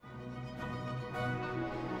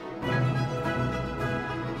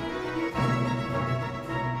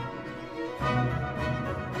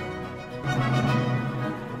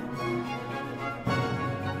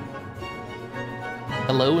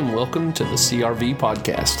Hello and welcome to the CRV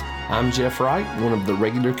podcast. I'm Jeff Wright, one of the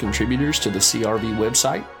regular contributors to the CRV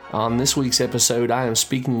website. On this week's episode, I am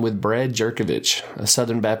speaking with Brad Jurkovich, a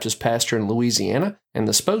Southern Baptist pastor in Louisiana and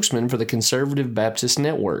the spokesman for the Conservative Baptist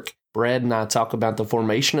Network. Brad and I talk about the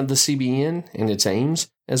formation of the CBN and its aims,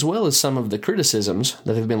 as well as some of the criticisms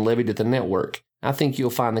that have been levied at the network. I think you'll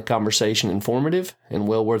find the conversation informative and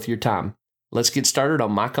well worth your time. Let's get started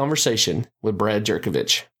on my conversation with Brad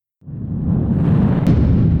Jurkovich.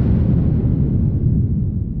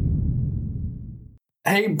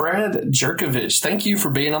 Hey, Brad Jurkovich, thank you for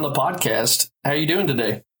being on the podcast. How are you doing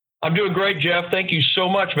today? I'm doing great, Jeff. Thank you so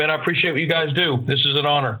much, man. I appreciate what you guys do. This is an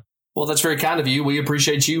honor. Well, that's very kind of you. We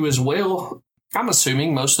appreciate you as well. I'm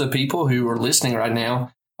assuming most of the people who are listening right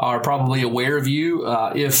now are probably aware of you,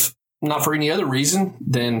 if not for any other reason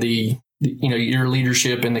than your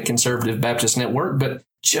leadership in the Conservative Baptist Network. But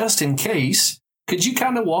just in case, could you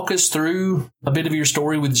kind of walk us through a bit of your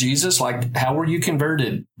story with Jesus? Like, how were you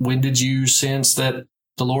converted? When did you sense that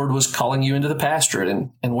the Lord was calling you into the pastorate,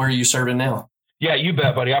 and where are you serving now? Yeah, you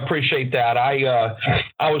bet, buddy. I appreciate that.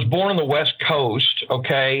 I was born on the West Coast,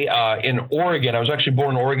 in Oregon. I was actually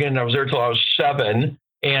born in Oregon. I was there till I was 7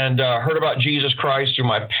 and heard about Jesus Christ through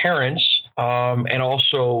my parents and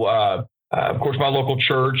also, of course, my local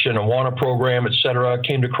church and Awana program, et cetera.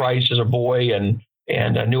 Came to Christ as a boy and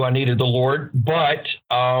I knew I needed the Lord. But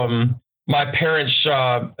my parents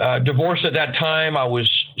divorced at that time. I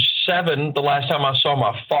was 7 the last time I saw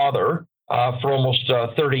my father for almost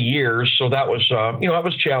 30 years. So that was, that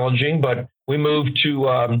was challenging. But we moved to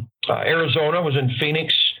Arizona, was in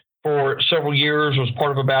Phoenix for several years, was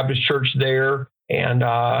part of a Baptist church there. And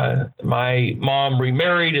my mom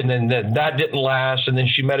remarried, and then that didn't last. And then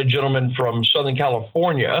she met a gentleman from Southern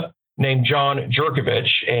California named John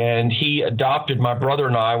Jurkovich, and he adopted my brother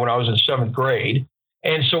and I when I was in 7th grade.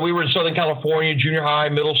 And so we were in Southern California, junior high,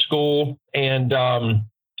 middle school. And,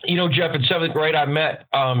 Jeff, in 7th grade, I met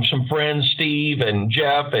some friends, Steve and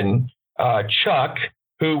Jeff and Chuck,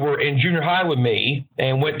 who were in junior high with me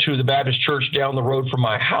and went to the Baptist church down the road from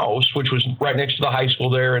my house, which was right next to the high school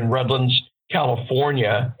there in Redlands,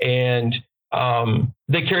 California. And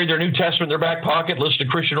they carried their New Testament in their back pocket, listened to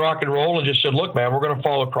Christian rock and roll, and just said, look, man, we're going to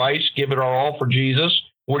follow Christ, give it our all for Jesus.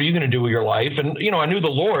 What are you going to do with your life? And, I knew the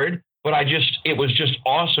Lord, but it was just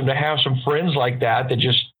awesome to have some friends like that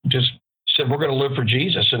just said, we're going to live for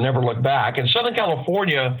Jesus and never look back. In Southern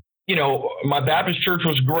California, my Baptist church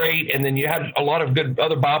was great. And then you had a lot of good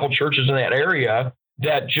other Bible churches in that area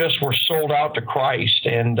that just were sold out to Christ.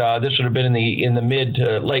 And this would have been in the mid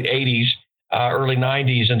to late 80s, early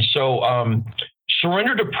 90s. And so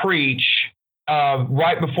surrendered to preach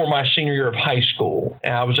right before my senior year of high school.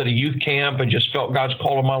 And I was at a youth camp and just felt God's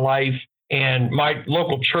call in my life. And my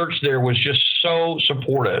local church there was just so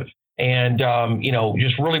supportive and,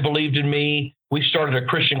 just really believed in me. We started a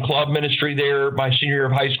Christian club ministry there my senior year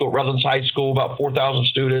of high school at Redlands High School, about 4,000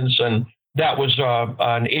 students. And that was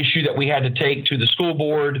an issue that we had to take to the school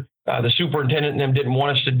board. The superintendent and them didn't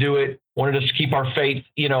want us to do it, wanted us to keep our faith,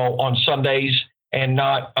 on Sundays and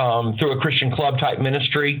not through a Christian club type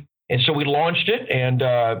ministry. And so we launched it, and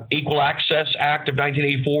Equal Access Act of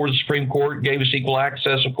 1984, the Supreme Court gave us equal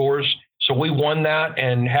access, of course. So we won that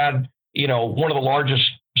and had, one of the largest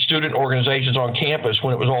student organizations on campus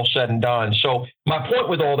when it was all said and done. So my point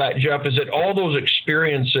with all that, Jeff, is that all those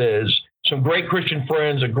experiences, some great Christian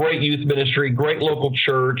friends, a great youth ministry, great local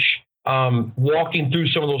church, walking through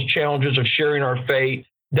some of those challenges of sharing our faith,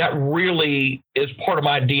 that really is part of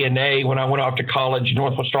my DNA. When I went off to college in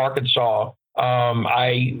Northwest Arkansas,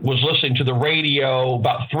 I was listening to the radio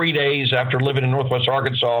about 3 days after living in Northwest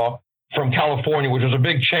Arkansas from California, which was a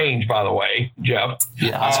big change, by the way, Jeff.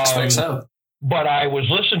 Yeah, I expect so. But I was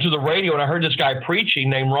listening to the radio and I heard this guy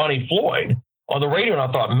preaching named Ronnie Floyd on the radio. And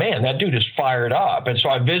I thought, man, that dude is fired up. And so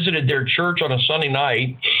I visited their church on a Sunday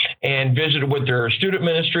night and visited with their student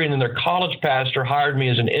ministry. And then their college pastor hired me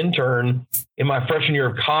as an intern in my freshman year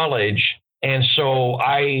of college. And so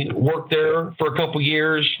I worked there for a couple of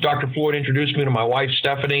years. Dr. Floyd introduced me to my wife,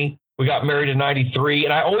 Stephanie. We got married in 93.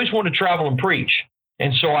 And I always wanted to travel and preach.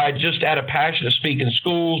 And so I just had a passion to speak in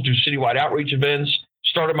schools, do citywide outreach events,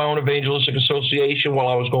 started my own evangelistic association while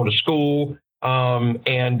I was going to school.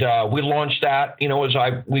 We launched that,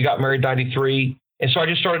 as we got married in 93. And so I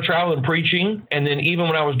just started traveling, preaching. And then even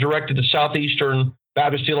when I was directed to Southeastern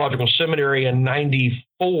Baptist Theological Seminary in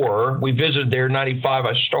 94, we visited there. 95,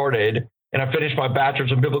 I started, and I finished my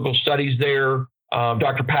bachelor's in biblical studies there.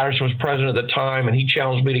 Dr. Patterson was president at the time, and he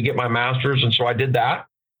challenged me to get my master's. And so I did that.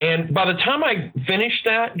 And by the time I finished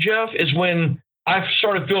that, Jeff, is when I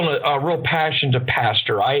started feeling a real passion to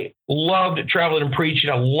pastor. I loved traveling and preaching.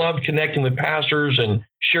 I loved connecting with pastors and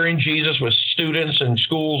sharing Jesus with students and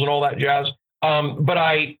schools and all that jazz. But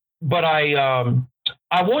I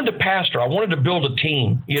wanted to pastor. I wanted to build a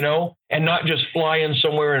team, and not just fly in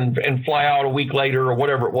somewhere and fly out a week later or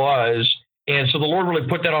whatever it was. And so the Lord really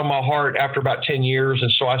put that on my heart after about 10 years.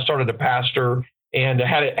 And so I started to pastor and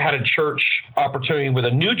had a church opportunity with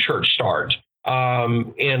a new church start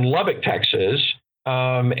in Lubbock, Texas,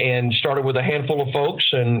 and started with a handful of folks.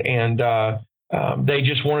 And they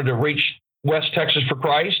just wanted to reach West Texas for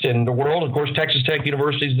Christ and the world. Of course, Texas Tech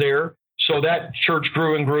University's there. So that church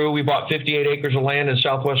grew and grew. We bought 58 acres of land in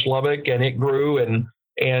Southwest Lubbock, and it grew. And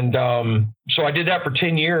so I did that for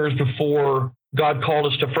 10 years before God called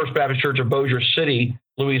us to First Baptist Church of Bossier City,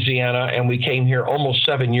 Louisiana, and we came here almost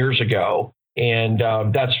 7 years ago. And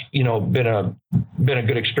that's been a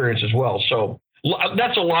good experience as well. So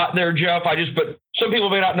that's a lot there, Jeff. But some people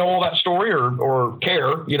may not know all that story or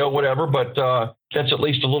care, whatever. But that's at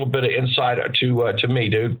least a little bit of insight to me,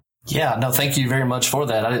 dude. Yeah, no, thank you very much for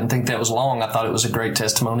that. I didn't think that was long. I thought it was a great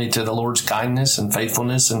testimony to the Lord's kindness and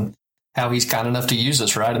faithfulness and how He's kind enough to use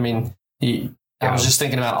us, right? I mean, I was just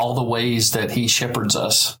thinking about all the ways that He shepherds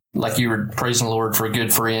us. Like you were praising the Lord for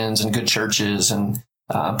good friends and good churches and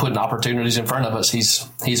putting opportunities in front of us.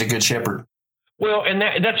 He's a good shepherd. Well, and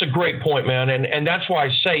that's a great point, man. And that's why I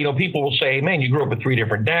say, people will say, man, you grew up with 3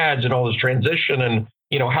 different dads and all this transition and,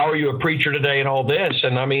 how are you a preacher today and all this?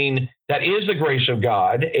 And I mean, that is the grace of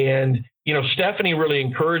God. And, Stephanie really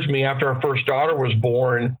encouraged me after our first daughter was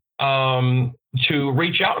born to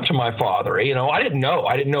reach out to my father. I didn't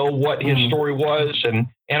know what his story was. And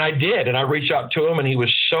I did. And I reached out to him and he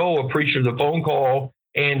was so appreciative of the phone call.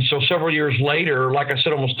 And so several years later, like I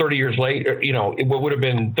said, almost 30 years later, it would have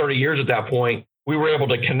been 30 years at that point, we were able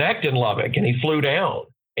to connect in Lubbock and he flew down.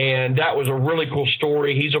 And that was a really cool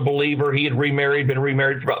story. He's a believer. He had been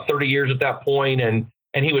remarried for about 30 years at that point. And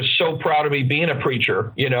he was so proud of me being a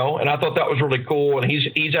preacher, and I thought that was really cool. And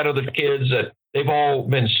he's out of the kids that they've all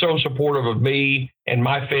been so supportive of me and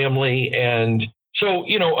my family. And so,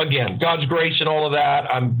 again, God's grace and all of that.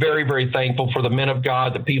 I'm very, very thankful for the men of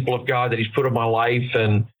God, the people of God that He's put in my life.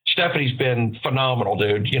 And Stephanie's been phenomenal,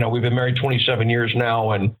 dude. We've been married 27 years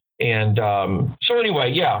now. And so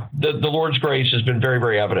anyway, yeah, the Lord's grace has been very,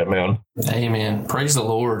 very evident, man. Amen. Praise the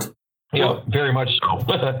Lord. Yeah, very much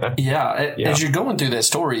so. Yeah. As you're going through that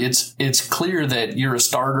story, it's clear that you're a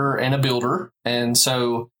starter and a builder. And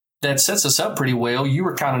so that sets us up pretty well. You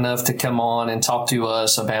were kind enough to come on and talk to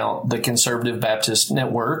us about the Conservative Baptist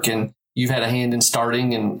Network, and you've had a hand in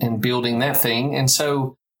starting and building that thing. And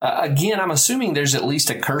so, again, I'm assuming there's at least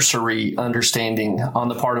a cursory understanding on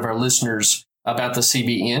the part of our listeners about the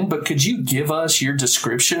CBN, but could you give us your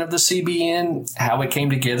description of the CBN, how it came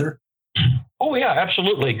together? Oh, yeah,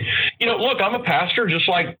 absolutely. Look, I'm a pastor, just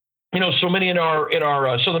like, so many in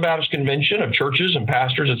our Southern Baptist Convention of churches and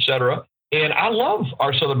pastors, et cetera. And I love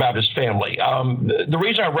our Southern Baptist family. The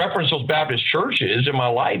reason I reference those Baptist churches in my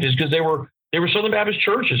life is because they were Southern Baptist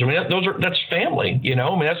churches. I mean, that's family,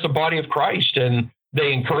 that's the body of Christ. And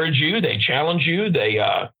they encourage you, they challenge you, they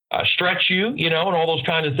stretch you, and all those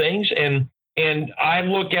kinds of things. And I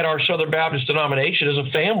look at our Southern Baptist denomination as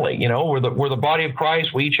a family. We're the body of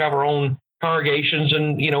Christ. We each have our own congregations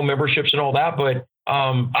and, memberships and all that. But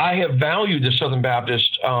I have valued the Southern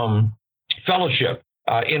Baptist fellowship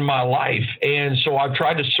in my life. And so I've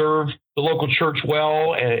tried to serve the local church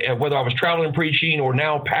well, and whether I was traveling preaching or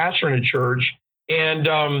now pastoring a church.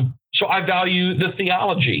 And so I value the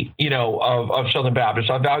theology, of Southern Baptists.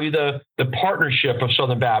 I value the partnership of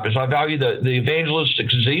Southern Baptists. I value the evangelistic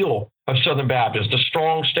zeal of Southern Baptists, the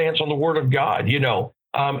strong stance on the Word of God.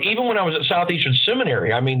 Even when I was at Southeastern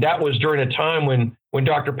Seminary, I mean, that was during a time when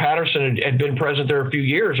Dr. Patterson had been present there a few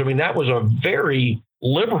years. I mean, that was a very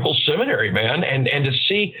liberal seminary, man. And to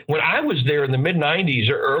see when I was there in the mid 90s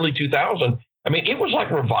or early 2000, I mean, it was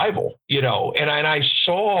like revival, and I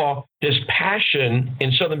saw this passion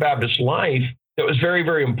in Southern Baptist life that was very,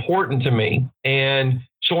 very important to me. And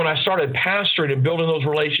so when I started pastoring and building those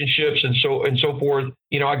relationships and so forth,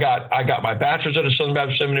 I got my bachelor's at a Southern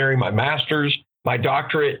Baptist Seminary, my master's, my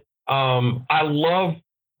doctorate. I love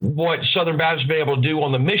what Southern Baptists have been able to do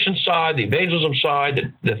on the mission side, the evangelism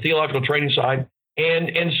side, the theological training side.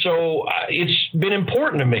 And so it's been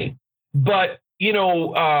important to me. But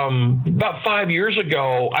about 5 years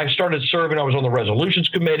ago, I started serving. I was on the resolutions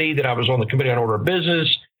committee, then I was on the committee on order of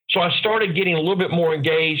business. So I started getting a little bit more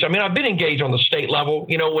engaged. I mean, I've been engaged on the state level.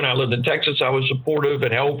 When I lived in Texas, I was supportive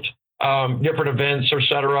and helped different events, et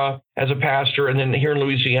cetera, as a pastor. And then here in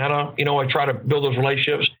Louisiana, I try to build those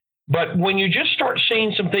relationships. But when you just start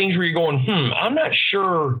seeing some things where you're going, I'm not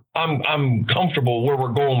sure I'm comfortable where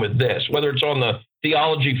we're going with this, whether it's on the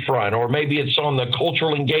theology front, or maybe it's on the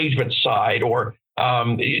cultural engagement side, or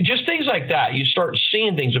just things like that. You start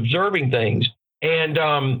seeing things, observing things. And,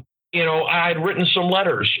 I had written some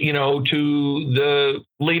letters, to the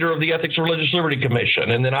leader of the Ethics and Religious Liberty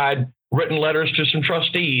Commission. And then I'd written letters to some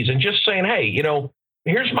trustees and just saying, hey,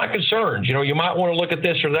 here's my concerns. You might want to look at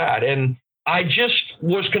this or that. And I just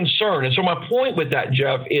was concerned. And so my point with that,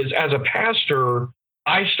 Jeff, is as a pastor,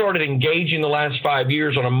 I started engaging the last 5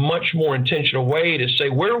 years on a much more intentional way to say,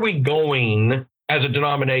 where are we going as a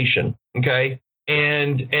denomination? Okay.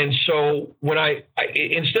 And so when I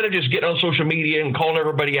instead of just getting on social media and calling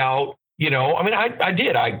everybody out, I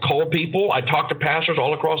did. I called people. I talked to pastors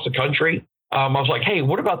all across the country. I was like, hey,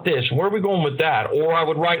 what about this? Where are we going with that? Or I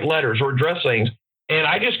would write letters or address things. And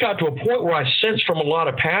I just got to a point where I sensed from a lot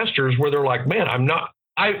of pastors where they're like, man,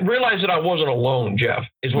 I realized that I wasn't alone, Jeff,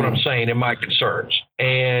 is what I'm saying, in my concerns.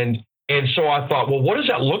 And so I thought, well, what does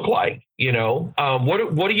that look like?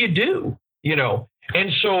 What do you do?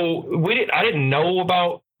 And so I didn't know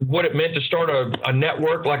about what it meant to start a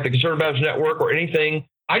network like the Conservative Baptist Network or anything.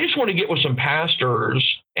 I just want to get with some pastors,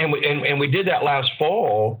 and we did that last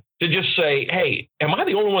fall, to just say, hey, am I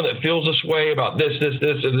the only one that feels this way about this, and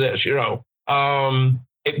this?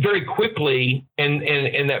 Very quickly,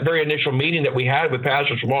 in that very initial meeting that we had with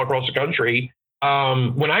pastors from all across the country,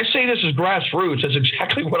 when I say this is grassroots, that's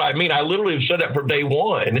exactly what I mean. I literally have said that from day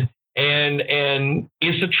one. And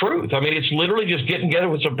it's the truth. I mean, it's literally just getting together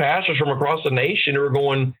with some pastors from across the nation who are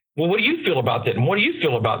going, well, what do you feel about that? And what do you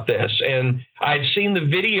feel about this? And I'd seen the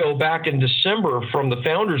video back in December from the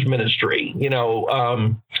Founders Ministry,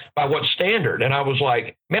 by what standard? And I was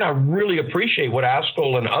like, man, I really appreciate what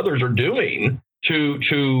Askell and others are doing to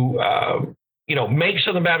make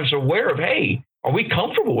Southern Baptists aware of, hey, are we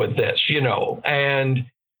comfortable with this? And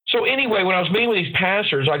so anyway, when I was meeting with these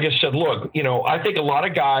pastors, I just said, look, I think a lot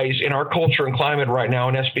of guys in our culture and climate right now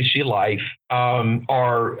in SBC life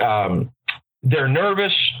they're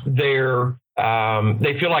nervous. They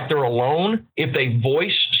feel like they're alone. If they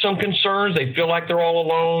voice some concerns, they feel like they're all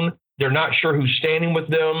alone. They're not sure who's standing with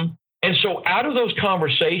them. And so out of those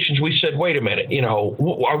conversations, we said, wait a minute,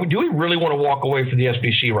 do we really want to walk away from the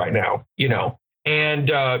SBC right now? And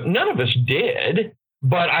none of us did.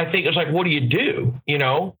 But I think it's like, what do you do?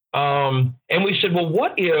 And we said, well,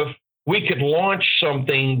 what if we could launch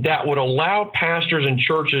something that would allow pastors and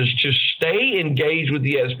churches to stay engaged with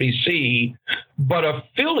the SBC, but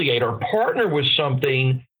affiliate or partner with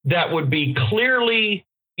something that would be clearly,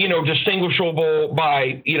 distinguishable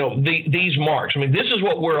by, these marks. I mean, this is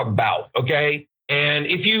what we're about. Okay. And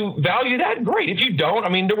if you value that, great. If you don't,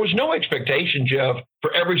 there was no expectation, Jeff,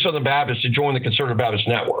 for every Southern Baptist to join the Conservative Baptist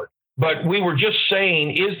Network. But we were just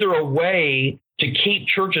saying, is there a way to keep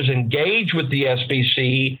churches engaged with the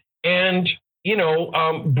SBC and,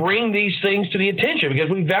 bring these things to the attention, because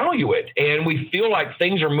we value it and we feel like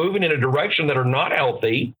things are moving in a direction that are not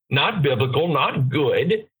healthy, not biblical, not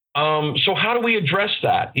good. So how do we address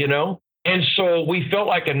that, And so we felt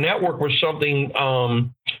like a network was something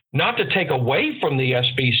not to take away from the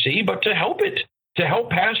SBC, but to help it. To help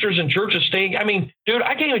pastors and churches stay. Dude,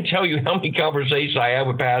 I can't even tell you how many conversations I have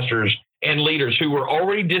with pastors and leaders who were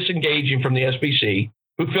already disengaging from the SBC,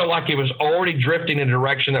 who felt like it was already drifting in a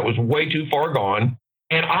direction that was way too far gone.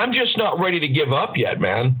 And I'm just not ready to give up yet,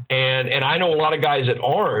 man. And I know a lot of guys that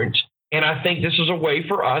aren't. And I think this is a way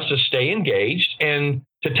for us to stay engaged and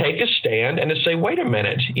to take a stand and to say, wait a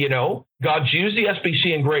minute, God's used the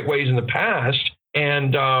SBC in great ways in the past.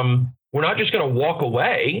 And we're not just going to walk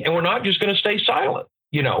away, and we're not just going to stay silent,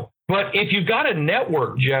 But if you've got a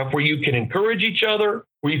network, Jeff, where you can encourage each other,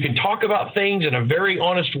 where you can talk about things in a very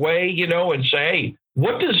honest way, and say, hey,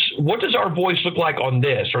 what does our voice look like on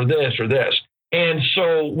this or this or this? And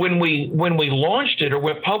so when we launched it or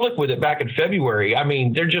went public with it back in February,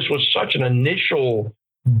 there just was such an initial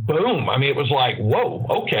boom. It was like, whoa,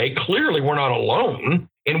 okay, clearly we're not alone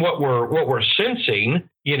in what we're sensing,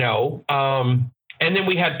 And then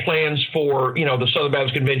we had plans for, the Southern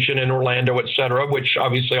Baptist Convention in Orlando, et cetera, which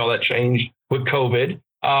obviously all that changed with COVID.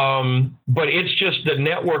 But it's just the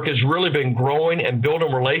network has really been growing and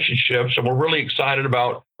building relationships. And we're really excited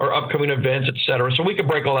about our upcoming events, et cetera. So we could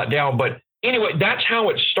break all that down. But anyway, that's how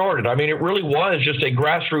it started. It really was just a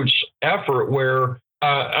grassroots effort where,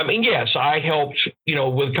 yes, I helped,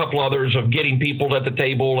 with a couple others of getting people at the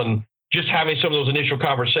table and just having some of those initial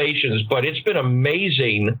conversations. But it's been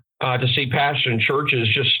amazing to see pastors and churches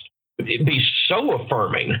just be so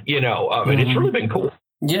affirming, It's really been cool.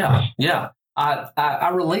 Yeah. I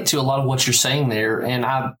relate to a lot of what you're saying there. And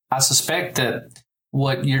I suspect that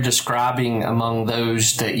what you're describing among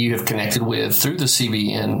those that you have connected with through the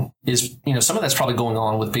CBN is, some of that's probably going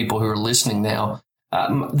on with people who are listening now.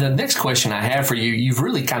 The next question I have for you, you've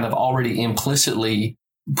really kind of already implicitly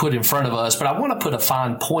put in front of us, but I want to put a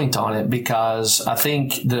fine point on it because I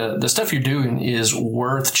think the stuff you're doing is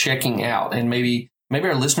worth checking out, and maybe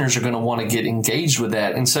our listeners are going to want to get engaged with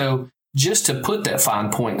that. And so just to put that fine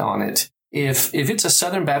point on it, if it's a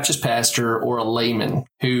Southern Baptist pastor or a layman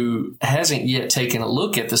who hasn't yet taken a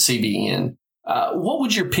look at the CBN, what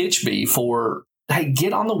would your pitch be for, hey,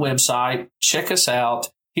 get on the website, check us out.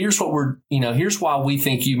 Here's what here's why we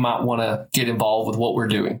think you might want to get involved with what we're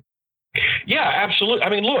doing. Yeah, absolutely. I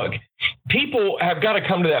mean, look, people have got to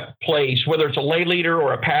come to that place, whether it's a lay leader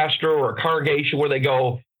or a pastor or a congregation, where they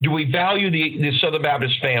go, do we value the Southern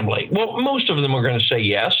Baptist family? Well, most of them are going to say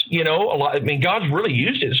yes. A lot. I mean, God's really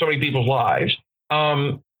used it in so many people's lives.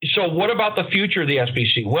 So what about the future of the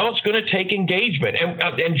SBC? Well, it's going to take engagement.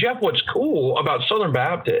 And Jeff, what's cool about Southern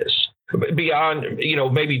Baptists, beyond,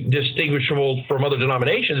 maybe distinguishable from other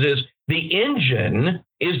denominations, is the engine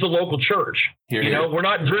is the local church. We're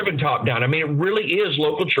not driven top down. I mean, it really is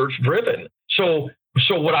local church driven. So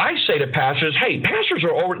what I say to pastors, hey, pastors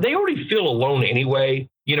they already feel alone anyway.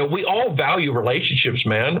 We all value relationships,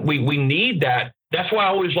 man. We need that. That's why I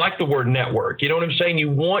always like the word network. You know what I'm saying? You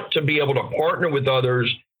want to be able to partner with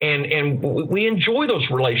others, and we enjoy those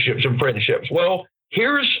relationships and friendships. Well,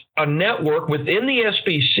 here's a network within the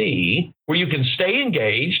SBC where you can stay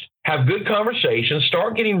engaged, have good conversations,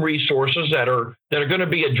 start getting resources that are going to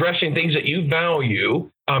be addressing things that you value,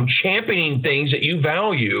 championing things that you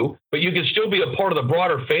value, but you can still be a part of the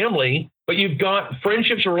broader family. But you've got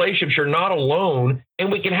friendships and relationships. You're not alone, and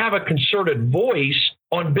we can have a concerted voice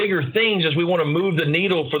on bigger things as we want to move the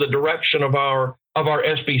needle for the direction of our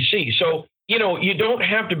SBC. So, you don't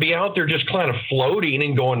have to be out there just kind of floating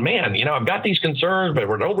and going, man, I've got these concerns, but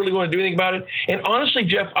we don't really want to do anything about it. And honestly,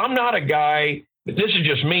 Jeff, I'm not a guy, this is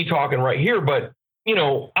just me talking right here, but,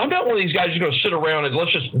 I'm not one of these guys who's going to sit around and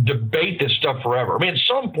let's just debate this stuff forever. I mean, at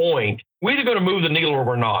some point, we're either going to move the needle or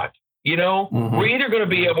we're not. We're either going to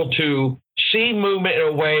be able to see movement in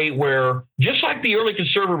a way where, just like the early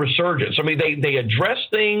conservative resurgence, I mean, they addressed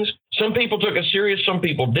things. Some people took it serious, some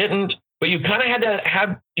people didn't. But you kind of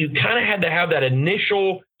had to have that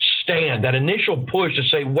initial stand, that initial push to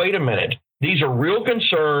say, wait a minute, these are real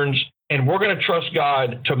concerns, and we're going to trust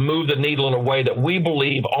God to move the needle in a way that we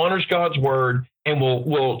believe honors God's word and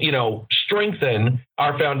will strengthen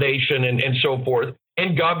our foundation and so forth.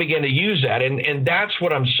 And God began to use that. And that's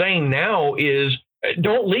what I'm saying now is,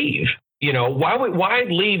 don't leave. Why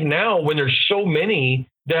leave now when there's so many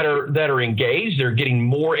that are engaged? They're getting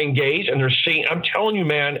more engaged, and they're seeing. I'm telling you,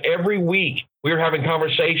 man, every week we're having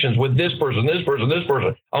conversations with this person,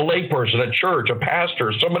 a lay person, a church, a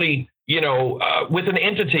pastor, somebody, with an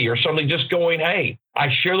entity or something, just going, hey, I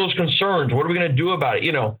share those concerns. What are we going to do about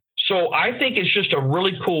it? So I think it's just a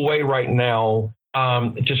really cool way right now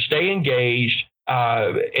to stay engaged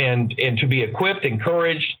and to be equipped,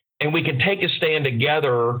 encouraged, and we can take a stand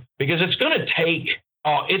together, because it's going to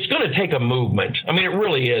take a movement. I mean, it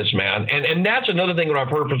really is, man. And that's another thing that I've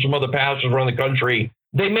heard from some other pastors around the country.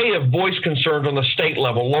 They may have voiced concerns on the state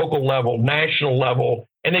level, local level, national level,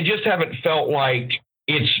 and they just haven't felt like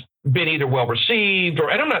it's been either well received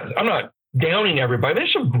or. And I'm not downing everybody.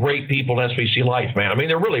 There's some great people in SBC life, man. I mean,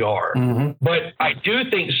 there really are. Mm-hmm. But I do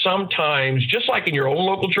think sometimes, just like in your own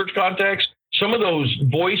local church context, some of those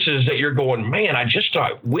voices that you're going, man, I just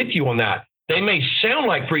not with you on that. They may sound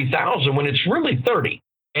like 3,000 when it's really 30.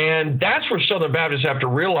 And that's where Southern Baptists have to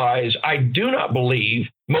realize, I do not believe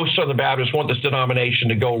most Southern Baptists want this denomination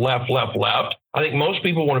to go left, left, left. I think most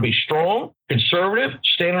people want to be strong, conservative,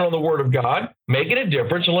 standing on the word of God, making a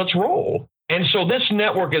difference, and let's roll. And so this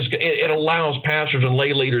network it allows pastors and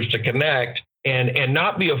lay leaders to connect and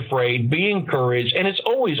not be afraid, be encouraged. And it's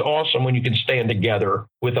always awesome when you can stand together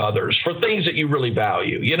with others for things that you really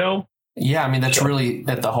value, Yeah, I mean, that's really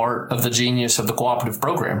at the heart of the genius of the cooperative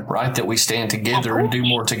program, right? That we stand together and do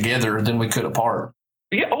more together than we could apart.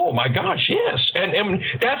 Yeah. Oh, my gosh. Yes. And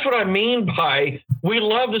that's what I mean by we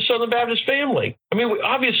love the Southern Baptist family. I mean,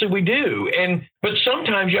 obviously we do. But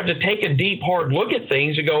sometimes you have to take a deep, hard look at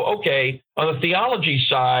things and go, okay, on the theology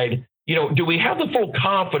side, do we have the full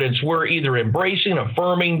confidence we're either embracing,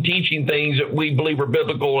 affirming, teaching things that we believe are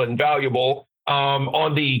biblical and valuable?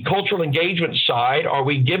 On the cultural engagement side, are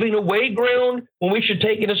we giving away ground when we should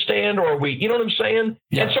take a stand, or are we, you know what I'm saying?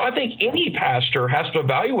 Yeah. And so I think any pastor has to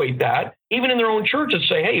evaluate that, even in their own church, and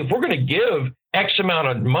say, hey, if we're going to give X amount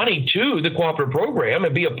of money to the cooperative program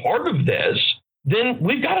and be a part of this, then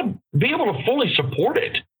we've got to be able to fully support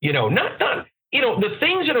it. the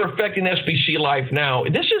things that are affecting SBC life now,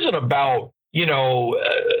 this isn't about,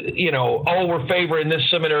 oh, we're favoring this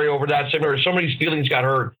seminary over that seminary. Somebody's feelings got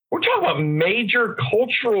hurt. We're talking about major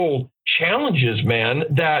cultural challenges, man,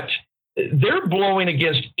 that they're blowing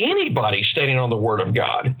against anybody standing on the word of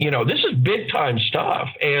God. This is big time stuff.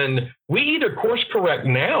 And we either course correct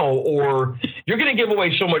now, or you're going to give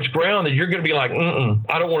away so much ground that you're going to be like,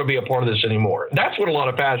 I don't want to be a part of this anymore. That's what a lot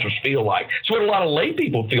of pastors feel like. It's what a lot of lay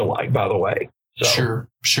people feel like, by the way. So.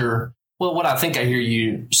 Sure. Well, what I think I hear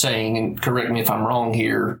you saying, and correct me if I'm wrong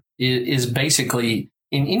here, is basically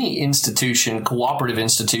in any institution, cooperative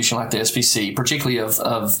institution like the SBC, particularly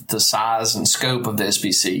of the size and scope of the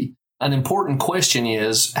SBC, an important question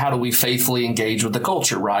is, how do we faithfully engage with the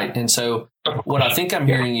culture, right? And so what I think I'm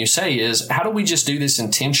hearing you say is, how do we just do this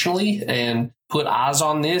intentionally and put eyes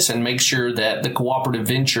on this and make sure that the cooperative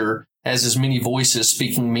venture has as many voices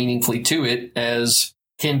speaking meaningfully to it as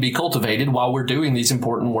can be cultivated while we're doing these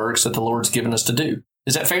important works that the Lord's given us to do.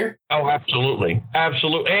 Is that fair? Oh, absolutely.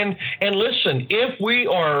 Absolutely. And listen, if we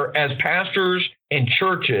are, as pastors and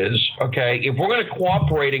churches, if we're going to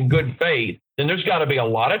cooperate in good faith, then there's got to be a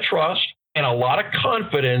lot of trust and a lot of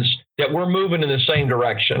confidence that we're moving in the same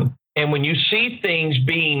direction. And when you see things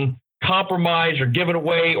being compromised or given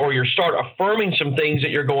away, or you start affirming some things that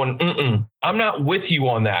you're going, I'm not with you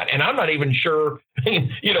on that. And I'm not even sure,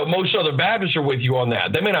 most other Baptists are with you on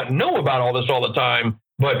that. They may not know about all this all the time,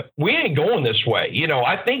 but we ain't going this way.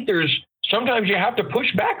 I think sometimes you have to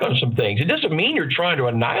push back on some things. It doesn't mean you're trying to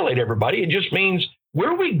annihilate everybody. It just means, where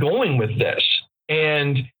are we going with this?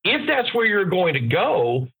 And if that's where you're going to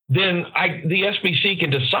go, then the SBC can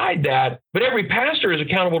decide that. But every pastor is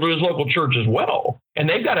accountable to his local church as well. And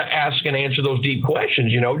they've got to ask and answer those deep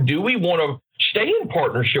questions. Do we want to stay in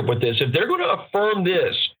partnership with this? If they're going to affirm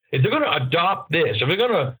this, if they're going to adopt this, if they're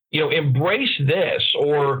going to, embrace this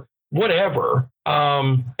or whatever,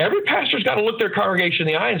 every pastor's got to look their congregation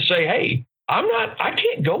in the eye and say, hey, I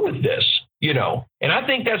can't go with this, And I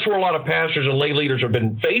think that's where a lot of pastors and lay leaders have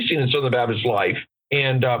been facing in Southern Baptist life.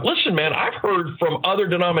 And listen, man, I've heard from other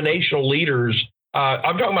denominational leaders.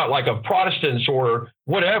 I'm talking about like of Protestants or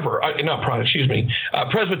whatever,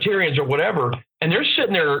 Presbyterians or whatever. And they're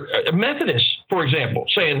sitting there, Methodists, for example,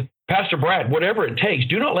 saying, Pastor Brad, whatever it takes,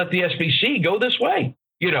 do not let the SBC go this way.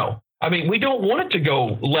 We don't want it to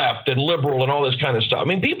go left and liberal and all this kind of stuff.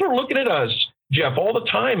 People are looking at us, Jeff, all the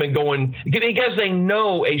time and going, because they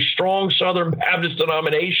know a strong Southern Baptist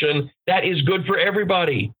denomination that is good for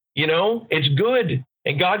everybody. It's good,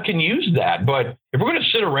 and God can use that. But if we're going to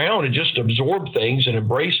sit around and just absorb things and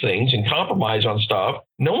embrace things and compromise on stuff,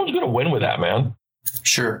 no one's going to win with that, man.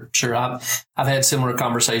 Sure. I've had similar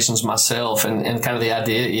conversations myself, and kind of the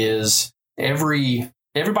idea is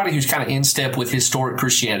everybody who's kind of in step with historic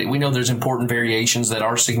Christianity. We know there's important variations that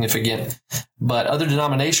are significant, but other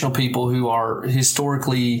denominational people who are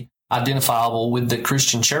historically identifiable with the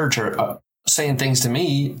Christian church are saying things to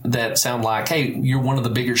me that sound like, hey, you're one of the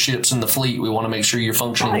bigger ships in the fleet. We want to make sure you're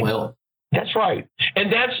functioning well. That's right.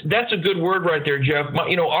 And that's a good word right there, Jeff.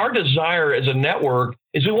 Our desire as a network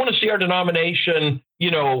is we want to see our denomination,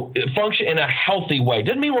 function in a healthy way.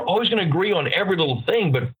 Doesn't mean we're always going to agree on every little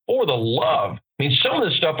thing, but for the love. Some of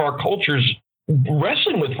the stuff our culture's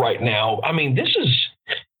wrestling with right now,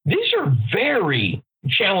 these are very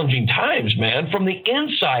challenging times, man, from the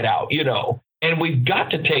inside out, and we've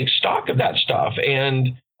got to take stock of that stuff.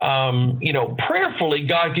 And, prayerfully,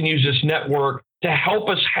 God can use this network to help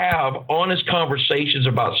us have honest conversations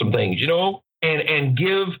about some things, and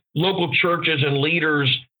give local churches and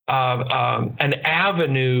leaders an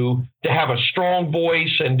avenue to have a strong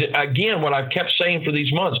voice. And again, what I've kept saying for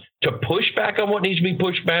these months, to push back on what needs to be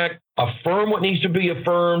pushed back, affirm what needs to be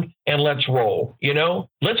affirmed, and let's roll.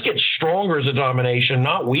 Let's get stronger as a denomination,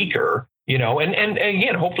 not weaker. And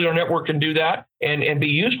again, hopefully our network can do that and be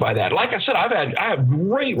used by that. Like I said, I have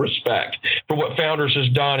great respect for what Founders has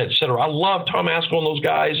done, et cetera. I love Tom Askell and those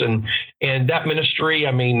guys and that ministry.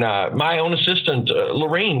 My own assistant,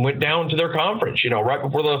 Lorene, went down to their conference, right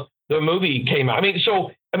before the movie came out.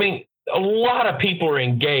 A lot of people are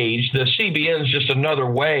engaged. The CBN is just another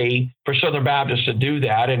way for Southern Baptists to do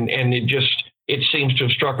that. And it seems to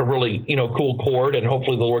have struck a really, cool chord, and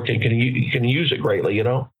hopefully the Lord can use it greatly,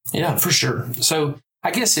 Yeah, for sure. So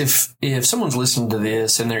I guess if someone's listening to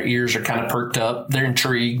this and their ears are kind of perked up, they're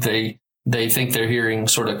intrigued, they think they're hearing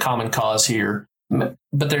sort of common cause here, but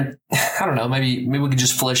I don't know, maybe we could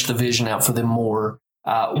just flesh the vision out for them more.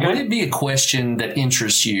 Would it be a question that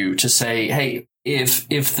interests you to say, hey, if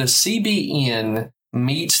the CBN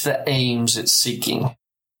meets the aims it's seeking,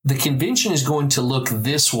 the convention is going to look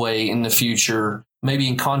this way in the future maybe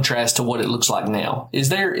in contrast to what it looks like now? Is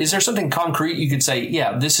there something concrete you could say,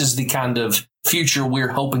 yeah, this is the kind of future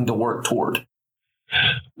we're hoping to work toward?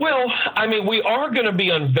 Well, I mean, we are going to be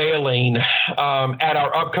unveiling at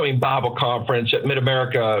our upcoming Bible conference at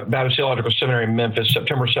Mid-America Baptist Theological Seminary in Memphis,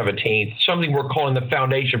 September 17th, something we're calling the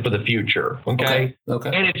Foundation for the Future. Okay.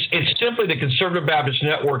 And it's simply the Conservative Baptist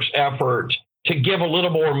Network's effort to give a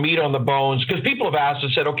little more meat on the bones, because people have asked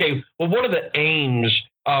and said, okay, well, what are the aims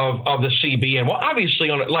of the CBN? Well, obviously,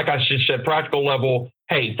 like I just said, practical level,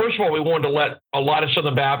 hey, first of all, we wanted to let a lot of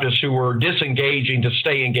Southern Baptists who were disengaging to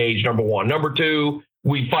stay engaged, number one. Number two,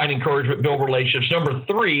 we find encouragement, build relationships. Number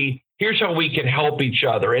three, here's how we can help each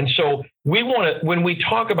other. And so we want to, when we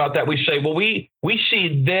talk about that, we say, well, we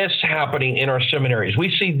see this happening in our seminaries.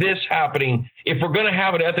 We see this happening. If we're going to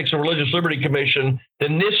have an Ethics and Religious Liberty Commission,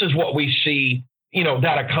 then this is what we see,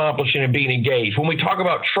 that accomplishing and being engaged. When we talk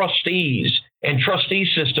about trustees and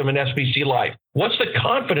trustee system in SBC life, what's the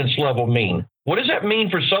confidence level mean? What does that mean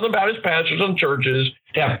for Southern Baptist pastors and churches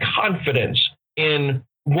to have confidence in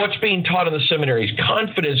what's being taught in the seminaries,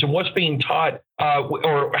 confidence in what's being taught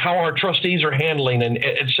or how our trustees are handling, and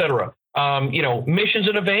et cetera? Missions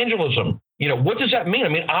and evangelism. What does that mean? I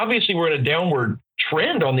mean, obviously, we're in a downward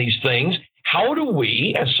trend on these things. How do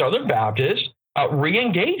we, as Southern Baptists,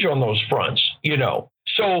 re-engage on those fronts?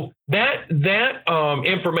 So that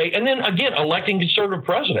information, and then again, electing conservative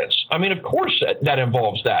presidents. I mean, of course, that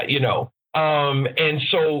involves that. And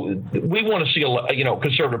so we want to see,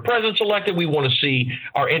 conservative presidents elected. We want to see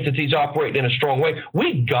our entities operate in a strong way.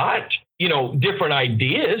 We've got, different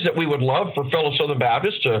ideas that we would love for fellow Southern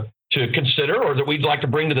Baptists to consider, or that we'd like to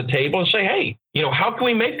bring to the table and say, hey, how can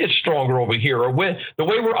we make this stronger over here? Or with the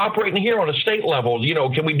way we're operating here on a state level,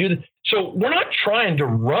 can we do that? So we're not trying to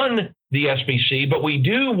run the SBC, but we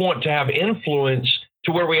do want to have influence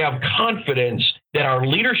to where we have confidence that our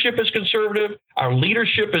leadership is conservative, our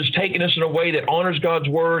leadership is taking us in a way that honors God's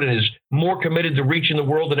word and is more committed to reaching the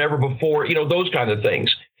world than ever before, those kinds of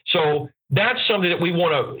things. So that's something that we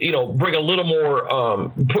want to, bring a little more,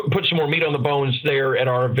 put some more meat on the bones there at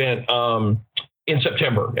our event in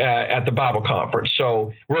September at the Bible conference.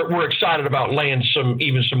 So we're excited about laying some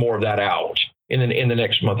more of that out in the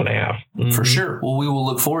next month and a half. Mm-hmm. For sure. Well, we will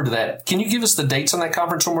look forward to that. Can you give us the dates on that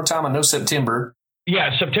conference one more time? I know September.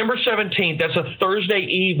 Yeah, September 17th. That's a Thursday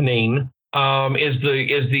evening. Is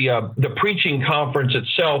the preaching conference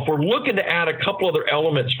itself. We're looking to add a couple other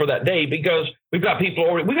elements for that day, because we've got people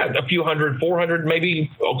already. We've got a few hundred, 400, maybe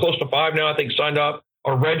close to 5 now, I think, signed up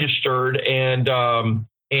or registered, and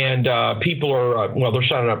people are they're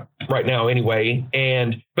signing up right now anyway.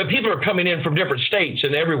 But people are coming in from different states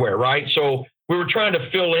and everywhere, right? So we were trying to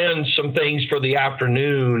fill in some things for the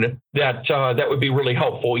afternoon that would be really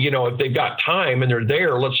helpful. If they've got time and they're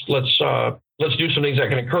there, let's do some things that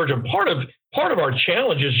can encourage them. Part of our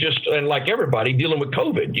challenge is just, and like everybody, dealing with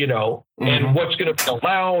COVID, and what's going to be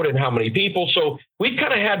allowed and how many people. So we've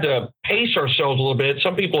kind of had to pace ourselves a little bit.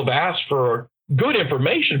 Some people have asked for good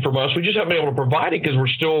information from us. We just haven't been able to provide it because we're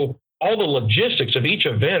still, all the logistics of each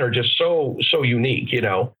event are just so unique,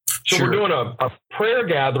 So Sure. We're doing a prayer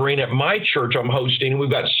gathering at my church I'm hosting.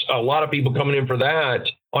 We've got a lot of people coming in for that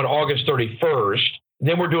on August 31st.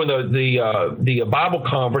 Then we're doing the Bible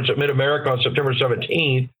conference at Mid-America on September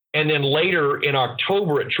 17th. And then later in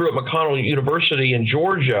October at Truett McConnell University in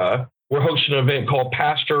Georgia, we're hosting an event called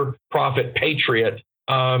Pastor, Prophet, Patriot.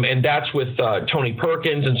 And that's with Tony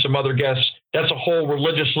Perkins and some other guests. That's a whole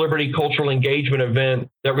religious liberty, cultural engagement event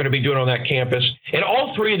that we're going to be doing on that campus. And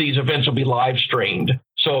all 3 of these events will be live streamed.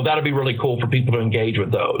 So that'll be really cool for people to engage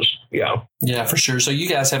with those. Yeah. Yeah, for sure. So you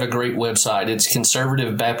guys have a great website. It's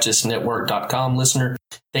conservativebaptistnetwork.com, listener.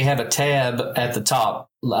 They have a tab at the top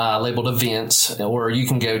labeled events, or you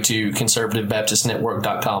can go to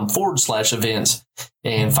conservativebaptistnetwork.com/events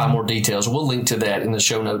and find more details. We'll link to that in the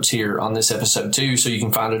show notes here on this episode too, so you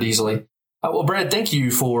can find it easily. Well, Brad, thank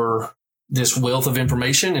you for this wealth of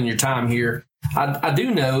information and your time here. I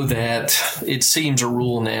do know that it seems a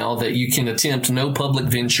rule now that you can attempt no public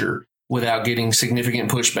venture without getting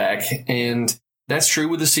significant pushback. And that's true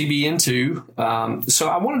with the CBN too. So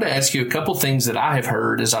I wanted to ask you a couple things that I have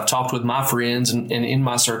heard as I've talked with my friends and in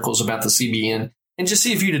my circles about the CBN, and just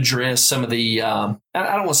see if you'd address some of the, I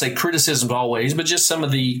don't want to say criticisms always, but just some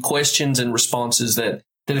of the questions and responses that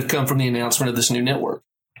have come from the announcement of this new network.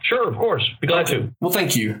 Sure, of course. Be glad to. Well,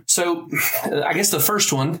 thank you. So I guess the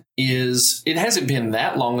first one is, it hasn't been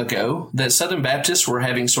that long ago that Southern Baptists were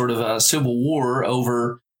having sort of a civil war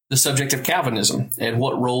over the subject of Calvinism and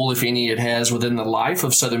what role, if any, it has within the life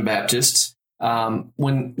of Southern Baptists.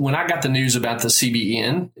 When I got the news about the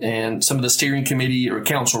CBN and some of the steering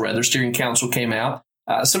council came out,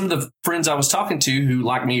 some of the friends I was talking to who,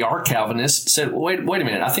 like me, are Calvinists said, wait a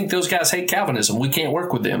minute, I think those guys hate Calvinism. We can't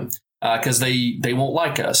work with them because they won't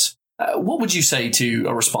like us. What would you say to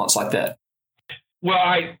a response like that? Well,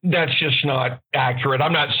 that's just not accurate.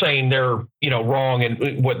 I'm not saying they're, wrong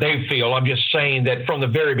in what they feel. I'm just saying that from the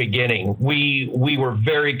very beginning, we were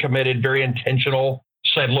very committed, very intentional,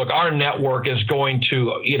 said, look, our network is going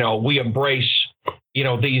to, we embrace,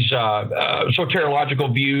 these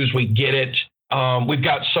soteriological views. We get it. We've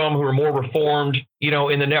got some who are more reformed,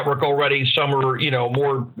 in the network already. Some are,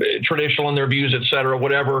 more traditional in their views, et cetera,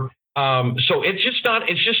 whatever. So it's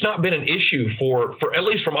just not been an issue for at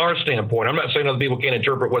least from our standpoint. I'm not saying other people can't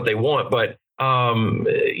interpret what they want, but from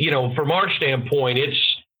our standpoint,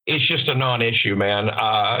 it's just a non-issue, man.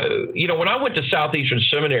 When I went to Southeastern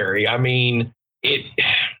Seminary, I mean,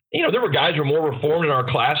 there were guys who were more reformed in our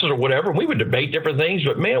classes or whatever. And we would debate different things,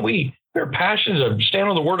 but man, we were passionate to stand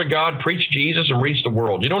on the Word of God, preach Jesus, and reach the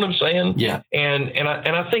world. You know what I'm saying? Yeah. And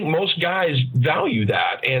I think most guys value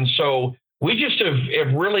that, and so. We just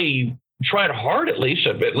have really tried hard, at least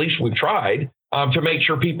we've tried to make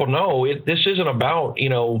sure people know this isn't about,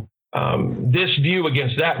 this view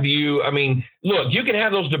against that view. I mean, look, you can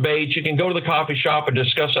have those debates. You can go to the coffee shop and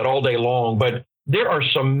discuss that all day long. But there are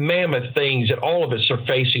some mammoth things that all of us are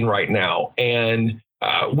facing right now. And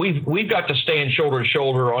we've got to stand shoulder to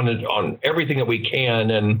shoulder on everything that we can.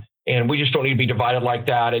 And we just don't need to be divided like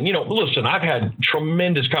that. And, listen, I've had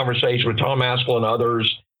tremendous conversations with Tom Askell and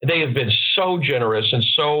others. They have been so generous and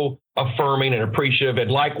so affirming and appreciative. And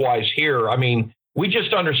likewise here, I mean, we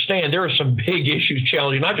just understand there are some big issues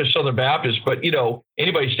challenging, not just Southern Baptists, but,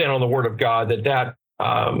 anybody standing on the Word of God, that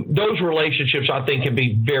those relationships, I think, can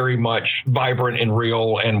be very much vibrant and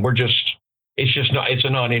real. And it's a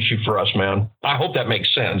non-issue for us, man. I hope that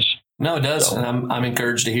makes sense. No, it does. So. And I'm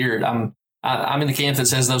encouraged to hear it. I'm in the camp that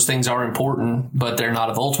says those things are important, but they're not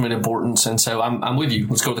of ultimate importance. And so I'm with you.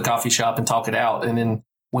 Let's go to the coffee shop and talk it out. And then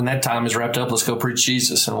when that time is wrapped up, let's go preach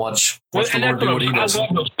Jesus and watch the Lord do what he does. I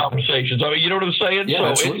love those conversations. I mean, you know what I'm saying? Yeah, so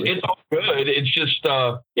absolutely. It's all good. It's just,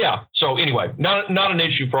 So anyway, not an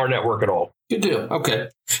issue for our network at all. Good deal. Okay.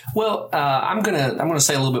 Well, I'm gonna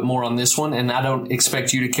say a little bit more on this one, and I don't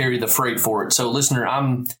expect you to carry the freight for it. So, listener,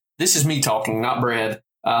 this is me talking, not Brad.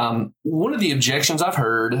 One of the objections I've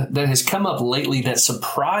heard that has come up lately that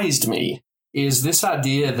surprised me is this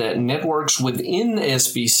idea that networks within the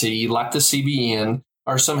SBC, like the CBN,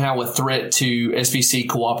 are somehow a threat to SBC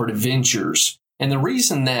cooperative ventures. And the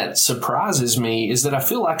reason that surprises me is that I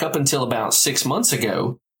feel like up until about 6 months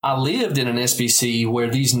ago, I lived in an SBC where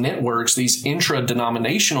these networks, these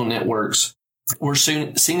intra-denominational networks, were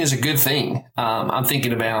seen as a good thing. I'm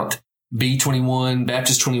thinking about B21,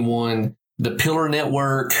 Baptist 21, the Pillar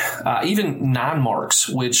Network, even Nine Marks,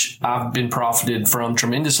 which I've been profited from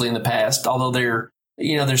tremendously in the past, although they're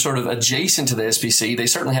sort of adjacent to the SBC. They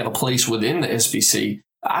certainly have a place within the SBC.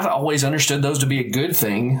 I've always understood those to be a good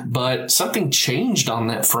thing, but something changed on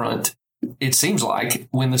that front, it seems like,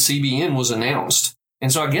 when the CBN was announced.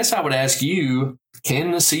 And so I guess I would ask you, can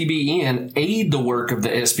the CBN aid the work of the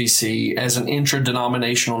SBC as an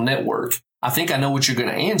intra-denominational network? I think I know what you're going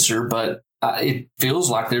to answer, but it feels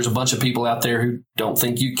like there's a bunch of people out there who don't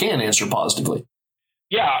think you can answer positively.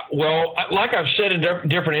 Yeah, well, like I've said in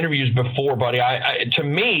different interviews before, buddy, to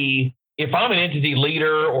me, if I'm an entity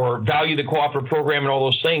leader or value the cooperative program and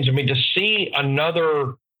all those things, I mean, to see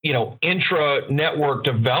another, intra-network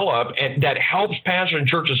develop and that helps pastors and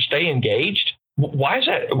churches stay engaged, why is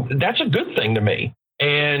that? That's a good thing to me.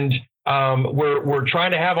 And we're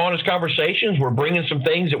trying to have honest conversations. We're bringing some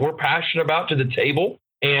things that we're passionate about to the table.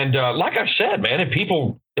 And like I said, man, if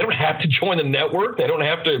people, they don't have to join the network. They don't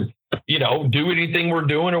have to, do anything we're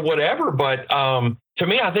doing or whatever. But to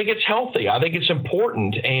me, I think it's healthy. I think it's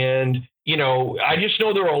important. And, I just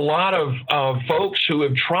know there are a lot of folks who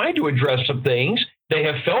have tried to address some things. They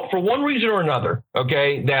have felt for one reason or another,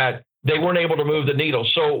 okay, that they weren't able to move the needle.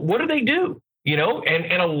 So what do?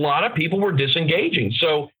 And a lot of people were disengaging.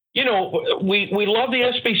 So, we love the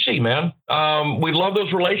SBC, man. We love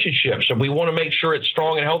those relationships, and we want to make sure it's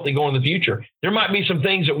strong and healthy going in the future. There might be some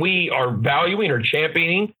things that we are valuing or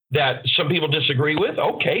championing that some people disagree with.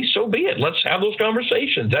 Okay, so be it. Let's have those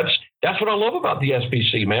conversations. That's what I love about the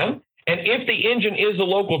SBC, man. And if the engine is the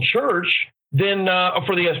local church, then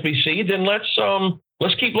for the SBC, then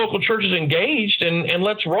let's keep local churches engaged and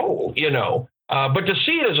let's roll. But to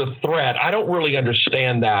see it as a threat, I don't really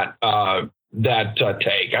understand that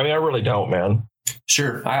take. I mean, I really don't, man.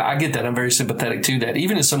 Sure. I get that. I'm very sympathetic to that.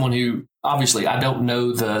 Even as someone who, obviously, I don't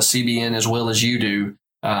know the CBN as well as you do.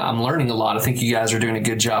 I'm learning a lot. I think you guys are doing a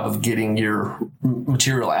good job of getting your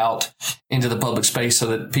material out into the public space so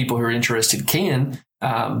that people who are interested can.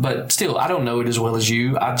 But still, I don't know it as well as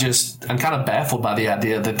you. I'm kind of baffled by the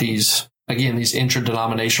idea that these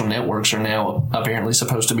intradenominational networks are now apparently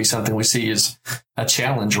supposed to be something we see as a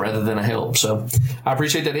challenge rather than a help. So I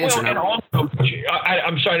appreciate that answer. Well, and also,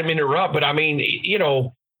 I'm sorry to interrupt, but I mean,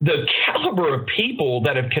 the caliber of people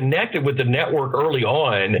that have connected with the network early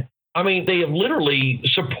on, I mean, they have literally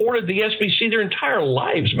supported the SBC their entire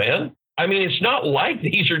lives, man. I mean, it's not like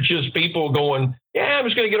these are just people going, yeah, I'm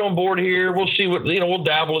just going to get on board here. We'll see what, we'll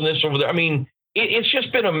dabble in this over there. I mean, it's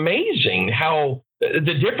just been amazing how the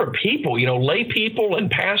different people, lay people and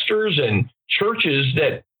pastors and churches,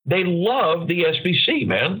 that they love the SBC,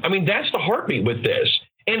 man. I mean, that's the heartbeat with this.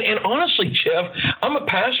 And honestly, Jeff, I'm a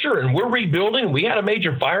pastor and we're rebuilding. We had a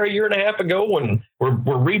major fire a year and a half ago, and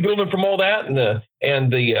we're rebuilding from all that and the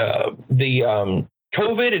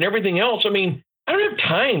COVID and everything else. I mean, I don't have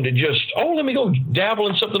time to just, let me go dabble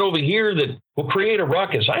in something over here that will create a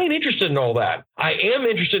ruckus. I ain't interested in all that. I am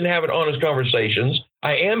interested in having honest conversations.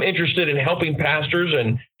 I am interested in helping pastors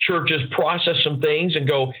and churches process some things and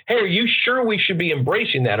go, hey, are you sure we should be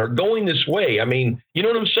embracing that or going this way? I mean, you know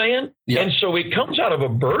what I'm saying? Yeah. And so it comes out of a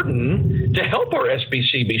burden to help our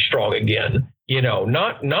SBC be strong again,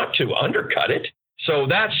 not to undercut it. So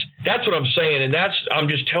that's what I'm saying. And I'm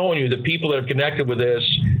just telling you, the people that have connected with this,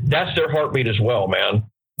 that's their heartbeat as well, man.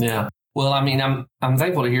 Yeah. Well, I mean, I'm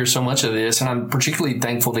thankful to hear so much of this, and I'm particularly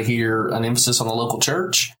thankful to hear an emphasis on the local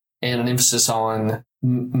church and an emphasis on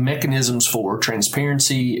mechanisms for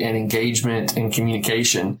transparency and engagement and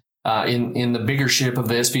communication in the bigger ship of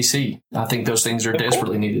the SBC. I think those things are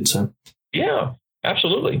desperately needed. So, yeah,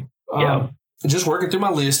 absolutely. Yeah. Just working through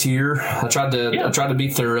my list here. I tried to be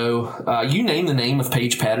thorough. You named the name of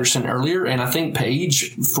Paige Patterson earlier, and I think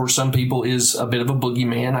Paige, for some people, is a bit of a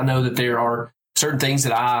boogeyman. I know that there are certain things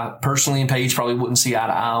that I personally and Paige probably wouldn't see eye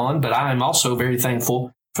to eye on, but I am also very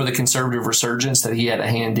thankful for the conservative resurgence that he had a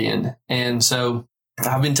hand in. And so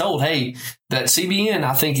I've been told, hey, that CBN,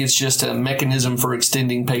 I think it's just a mechanism for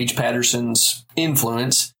extending Paige Patterson's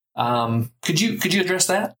influence. Could you address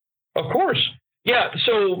that? Of course. Yeah.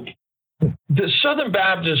 So the Southern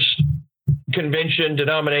Baptist Convention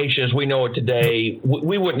denomination, as we know it today,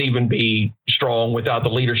 we wouldn't even be strong without the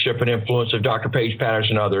leadership and influence of Dr. Paige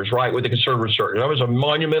Patterson and others, right, with the conservative resurgence. That was a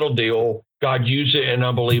monumental deal. God used it in an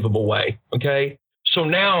unbelievable way, okay? So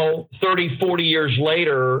now, 30, 40 years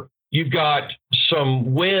later, you've got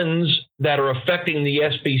some winds that are affecting the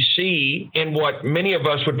SBC in what many of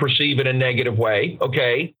us would perceive in a negative way,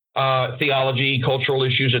 okay? Theology, cultural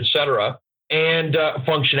issues, et cetera, and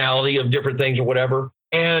functionality of different things or whatever.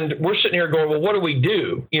 And we're sitting here going, well, what do we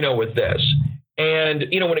do, with this? And,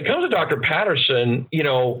 when it comes to Dr. Patterson,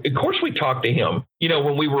 of course we talked to him,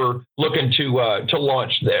 when we were looking to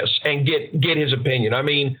launch this and get his opinion. I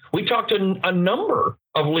mean, we talked to a number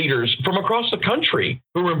of leaders from across the country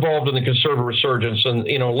who were involved in the conservative resurgence in,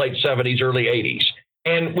 late 70s, early 80s.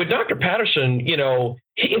 And with Dr. Patterson,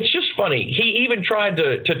 it's just funny. He even tried